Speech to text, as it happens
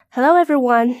Hello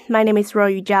everyone, my name is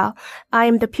Royu Zhao. I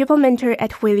am the pupil mentor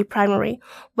at Huili Primary.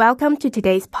 Welcome to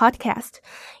today's podcast.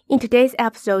 In today's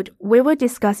episode, we will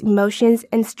discuss emotions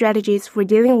and strategies for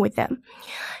dealing with them.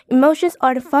 Emotions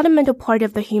are the fundamental part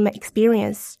of the human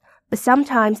experience, but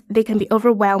sometimes they can be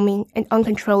overwhelming and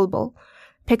uncontrollable.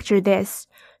 Picture this.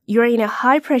 You're in a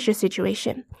high-pressure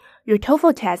situation. Your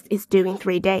TOEFL test is due in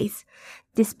 3 days.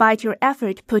 Despite your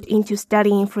effort put into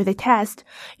studying for the test,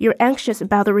 you're anxious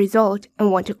about the result and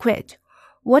want to quit.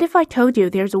 What if I told you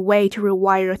there's a way to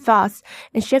rewire your thoughts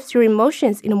and shift your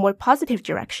emotions in a more positive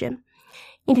direction?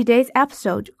 In today's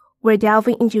episode, we're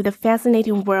delving into the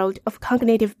fascinating world of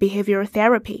cognitive behavioral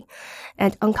therapy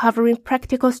and uncovering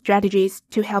practical strategies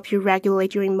to help you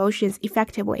regulate your emotions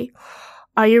effectively.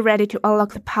 Are you ready to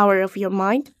unlock the power of your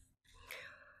mind?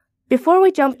 Before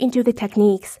we jump into the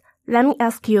techniques, let me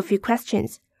ask you a few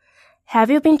questions. Have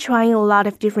you been trying a lot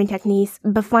of different techniques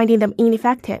but finding them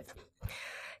ineffective?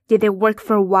 Did they work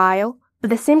for a while, but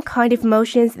the same kind of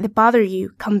emotions that bother you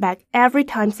come back every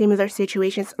time similar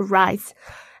situations arise,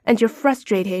 and you're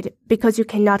frustrated because you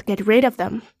cannot get rid of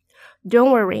them?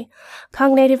 Don't worry,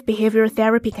 cognitive behavioral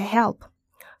therapy can help.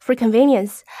 For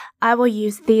convenience, I will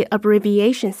use the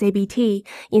abbreviation CBT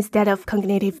instead of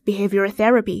cognitive behavioral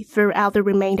therapy throughout the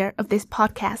remainder of this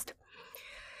podcast.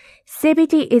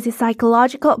 CBT is a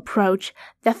psychological approach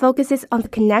that focuses on the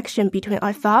connection between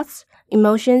our thoughts,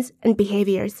 emotions, and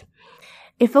behaviors.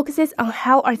 It focuses on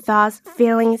how our thoughts,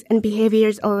 feelings, and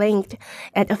behaviors are linked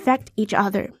and affect each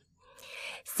other.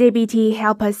 CBT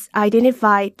helps us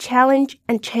identify, challenge,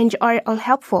 and change our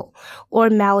unhelpful or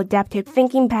maladaptive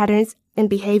thinking patterns and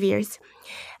behaviors.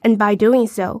 And by doing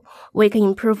so, we can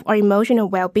improve our emotional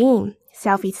well-being,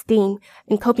 self-esteem,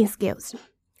 and coping skills.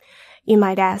 You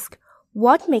might ask,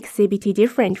 what makes CBT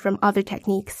different from other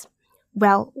techniques?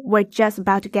 Well, we're just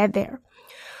about to get there.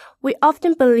 We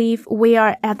often believe we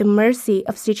are at the mercy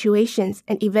of situations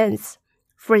and events.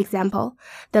 For example,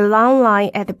 the long line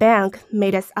at the bank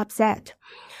made us upset.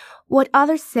 What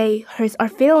others say hurts our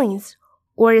feelings,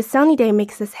 or a sunny day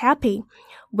makes us happy,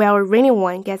 while a rainy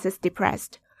one gets us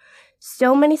depressed.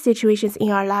 So many situations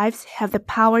in our lives have the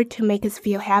power to make us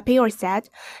feel happy or sad,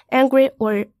 angry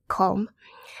or calm.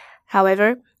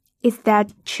 However, is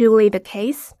that truly the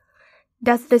case?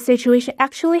 Does the situation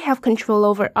actually have control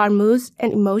over our moods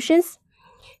and emotions?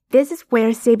 This is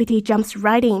where CBT jumps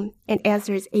right in and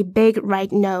answers a big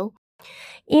right no.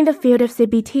 In the field of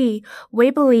CBT,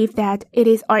 we believe that it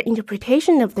is our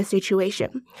interpretation of the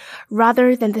situation,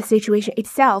 rather than the situation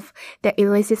itself, that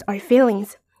elicits our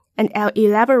feelings. And I'll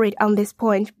elaborate on this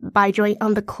point by drawing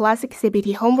on the classic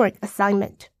CBT homework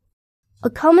assignment. A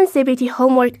common CBT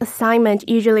homework assignment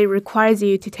usually requires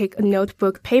you to take a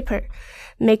notebook paper,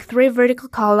 make 3 vertical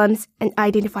columns, and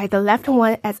identify the left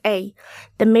one as A,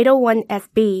 the middle one as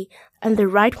B, and the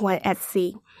right one as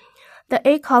C. The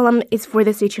A column is for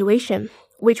the situation,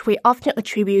 which we often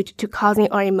attribute to causing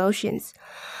our emotions.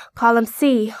 Column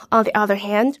C, on the other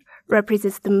hand,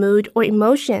 represents the mood or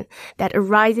emotion that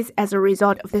arises as a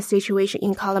result of the situation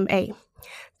in column A.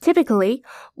 Typically,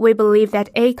 we believe that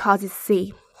A causes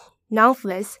C.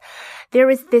 Nonetheless, there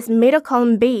is this middle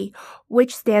column B,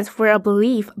 which stands for a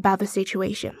belief about the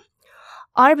situation.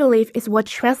 Our belief is what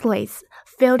translates,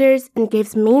 filters, and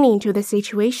gives meaning to the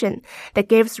situation that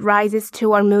gives rises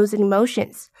to our moods and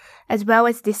emotions, as well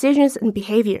as decisions and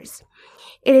behaviors.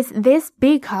 It is this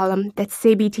B column that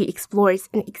CBT explores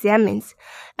and examines,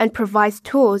 and provides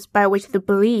tools by which the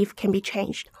belief can be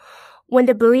changed. When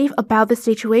the belief about the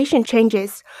situation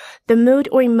changes, the mood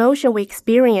or emotion we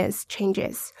experience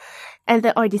changes, and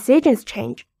then our decisions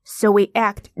change, so we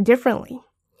act differently.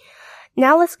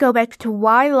 Now let's go back to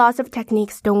why lots of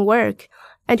techniques don't work,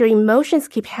 and your emotions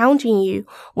keep haunting you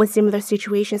when similar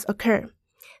situations occur.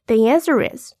 The answer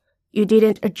is, you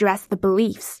didn't address the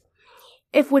beliefs.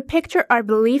 If we picture our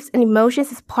beliefs and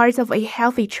emotions as parts of a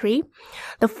healthy tree,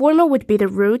 the former would be the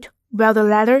root, while the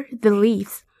latter, the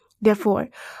leaves. Therefore,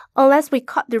 unless we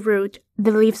cut the root, the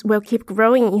leaves will keep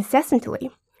growing incessantly.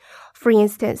 For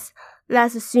instance,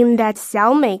 let's assume that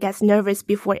Xiaomei gets nervous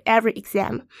before every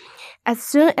exam. As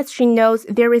soon as she knows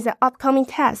there is an upcoming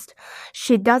test,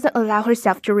 she doesn't allow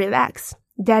herself to relax,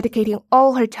 dedicating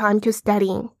all her time to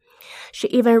studying. She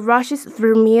even rushes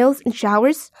through meals and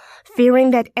showers,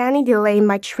 fearing that any delay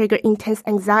might trigger intense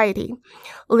anxiety,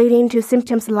 leading to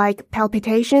symptoms like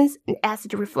palpitations and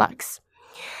acid reflux.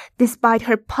 Despite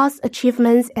her past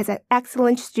achievements as an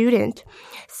excellent student,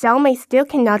 Xiaomei still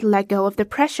cannot let go of the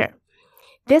pressure.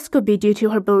 This could be due to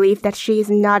her belief that she is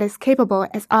not as capable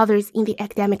as others in the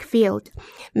academic field,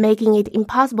 making it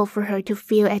impossible for her to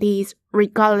feel at ease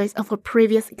regardless of her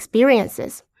previous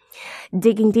experiences.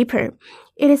 Digging deeper,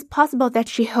 it is possible that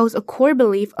she holds a core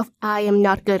belief of I am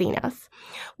not good enough,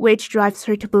 which drives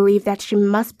her to believe that she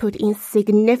must put in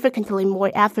significantly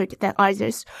more effort than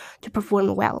others to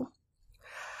perform well.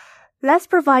 Let's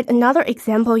provide another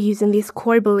example using this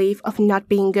core belief of not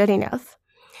being good enough.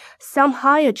 Some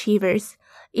high achievers,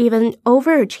 even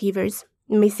overachievers,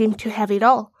 may seem to have it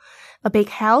all: a big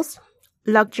house,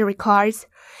 luxury cars,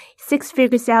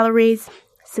 six-figure salaries,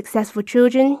 successful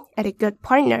children, and a good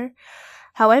partner.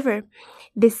 However,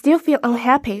 they still feel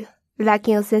unhappy,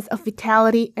 lacking a sense of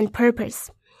vitality and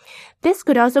purpose. This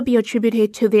could also be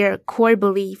attributed to their core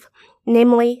belief,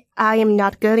 namely, I am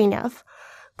not good enough.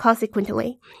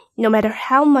 Consequently, no matter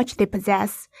how much they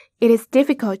possess, it is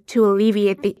difficult to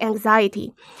alleviate the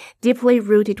anxiety deeply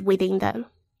rooted within them.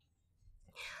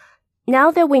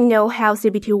 Now that we know how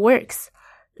CBT works,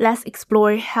 let's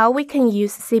explore how we can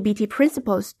use CBT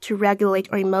principles to regulate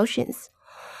our emotions.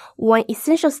 One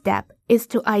essential step is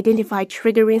to identify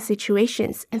triggering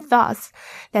situations and thoughts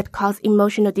that cause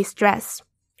emotional distress.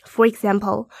 For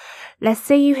example, let's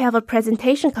say you have a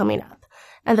presentation coming up,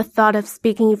 and the thought of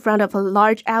speaking in front of a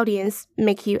large audience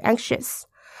makes you anxious.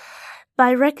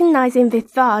 By recognizing the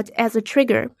thought as a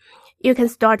trigger, you can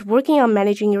start working on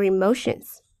managing your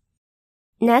emotions.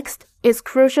 Next, it's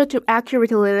crucial to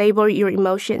accurately label your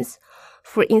emotions.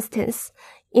 For instance,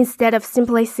 instead of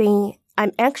simply saying,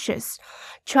 I'm anxious,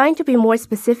 trying to be more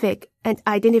specific and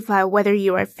identify whether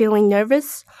you are feeling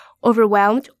nervous,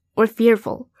 overwhelmed, or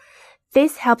fearful.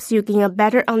 This helps you gain a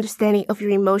better understanding of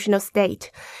your emotional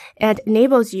state and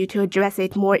enables you to address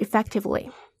it more effectively.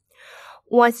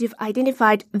 Once you've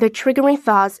identified the triggering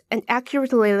thoughts and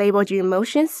accurately labeled your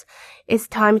emotions, it's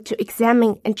time to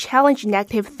examine and challenge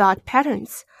negative thought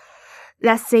patterns.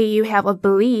 Let's say you have a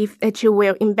belief that you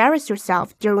will embarrass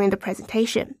yourself during the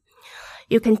presentation.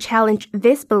 You can challenge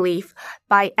this belief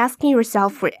by asking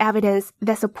yourself for evidence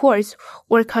that supports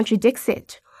or contradicts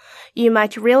it. You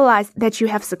might realize that you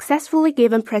have successfully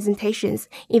given presentations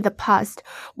in the past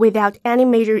without any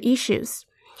major issues.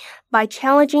 By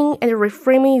challenging and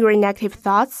reframing your negative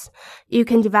thoughts, you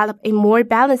can develop a more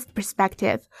balanced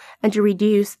perspective and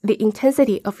reduce the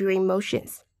intensity of your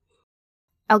emotions.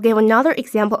 I'll give another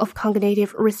example of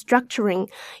cognitive restructuring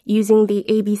using the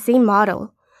ABC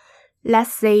model.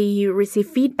 Let's say you receive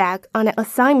feedback on an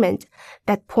assignment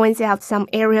that points out some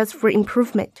areas for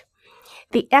improvement.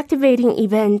 The activating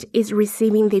event is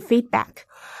receiving the feedback,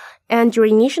 and your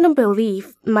initial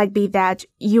belief might be that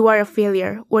you are a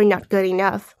failure or not good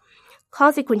enough.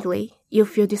 Consequently, you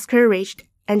feel discouraged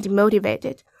and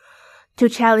demotivated. To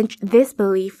challenge this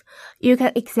belief, you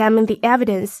can examine the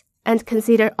evidence and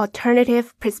consider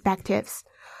alternative perspectives.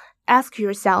 Ask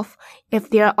yourself if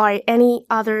there are any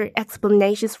other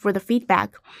explanations for the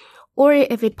feedback, or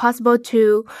if it's possible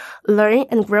to learn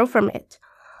and grow from it.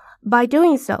 By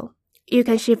doing so, you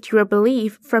can shift your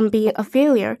belief from being a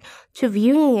failure to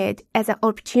viewing it as an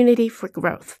opportunity for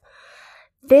growth.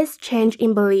 This change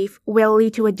in belief will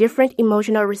lead to a different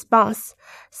emotional response,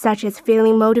 such as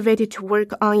feeling motivated to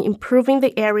work on improving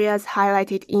the areas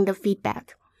highlighted in the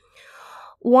feedback.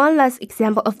 One last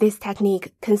example of this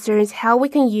technique concerns how we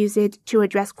can use it to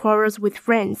address quarrels with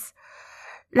friends.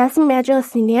 Let's imagine a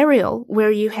scenario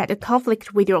where you had a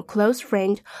conflict with your close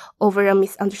friend over a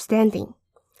misunderstanding.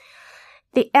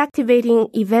 The activating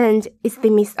event is the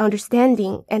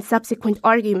misunderstanding and subsequent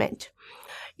argument.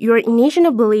 Your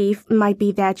initial belief might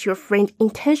be that your friend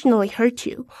intentionally hurt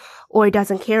you or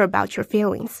doesn't care about your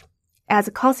feelings. As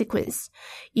a consequence,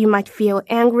 you might feel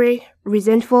angry,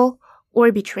 resentful,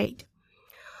 or betrayed.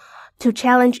 To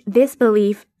challenge this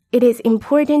belief, it is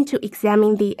important to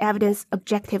examine the evidence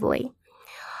objectively.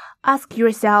 Ask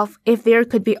yourself if there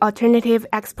could be alternative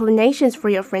explanations for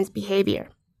your friend's behavior.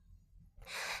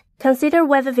 Consider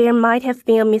whether there might have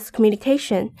been a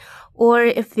miscommunication or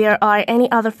if there are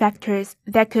any other factors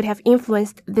that could have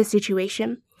influenced the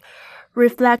situation.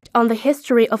 Reflect on the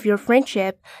history of your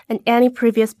friendship and any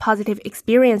previous positive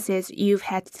experiences you've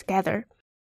had together.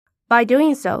 By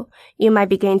doing so, you might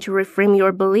begin to reframe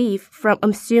your belief from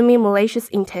assuming malicious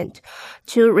intent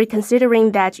to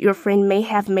reconsidering that your friend may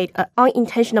have made an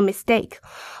unintentional mistake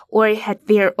or had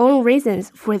their own reasons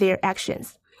for their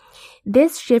actions.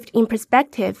 This shift in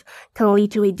perspective can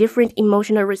lead to a different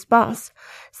emotional response,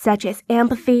 such as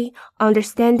empathy,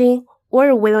 understanding, or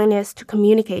a willingness to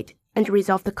communicate and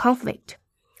resolve the conflict.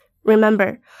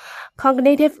 Remember,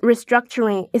 cognitive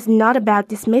restructuring is not about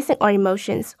dismissing our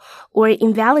emotions or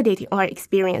invalidating our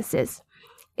experiences.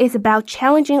 It's about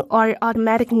challenging our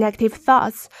automatic negative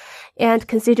thoughts and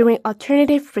considering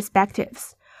alternative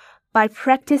perspectives. By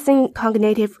practicing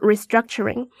cognitive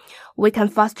restructuring, we can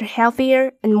foster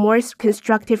healthier and more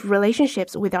constructive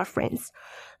relationships with our friends,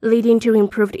 leading to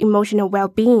improved emotional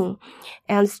well-being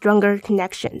and stronger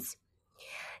connections.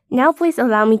 Now please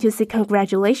allow me to say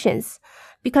congratulations,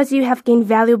 because you have gained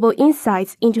valuable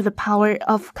insights into the power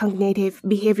of cognitive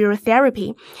behavioral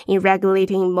therapy in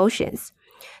regulating emotions.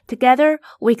 Together,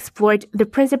 we explored the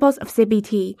principles of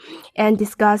CBT and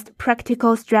discussed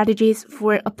practical strategies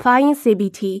for applying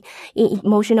CBT in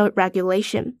emotional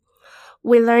regulation.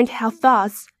 We learned how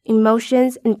thoughts,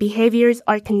 emotions, and behaviors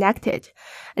are connected,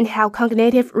 and how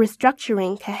cognitive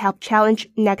restructuring can help challenge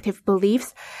negative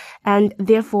beliefs and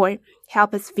therefore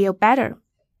help us feel better.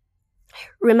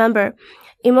 Remember,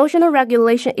 emotional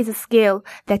regulation is a skill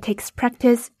that takes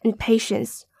practice and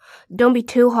patience. Don't be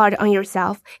too hard on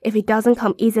yourself if it doesn't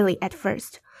come easily at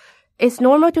first. It's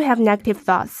normal to have negative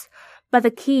thoughts, but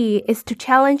the key is to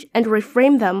challenge and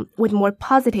reframe them with more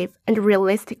positive and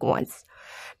realistic ones.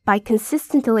 By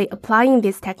consistently applying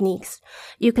these techniques,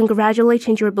 you can gradually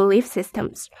change your belief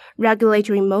systems, regulate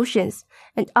your emotions,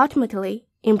 and ultimately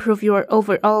improve your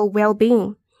overall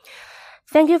well-being.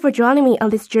 Thank you for joining me on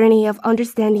this journey of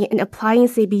understanding and applying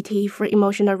CBT for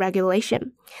emotional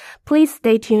regulation. Please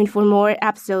stay tuned for more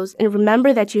episodes and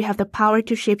remember that you have the power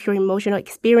to shape your emotional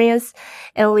experience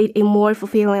and lead a more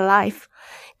fulfilling life.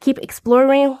 Keep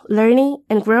exploring, learning,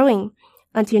 and growing.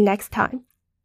 Until next time.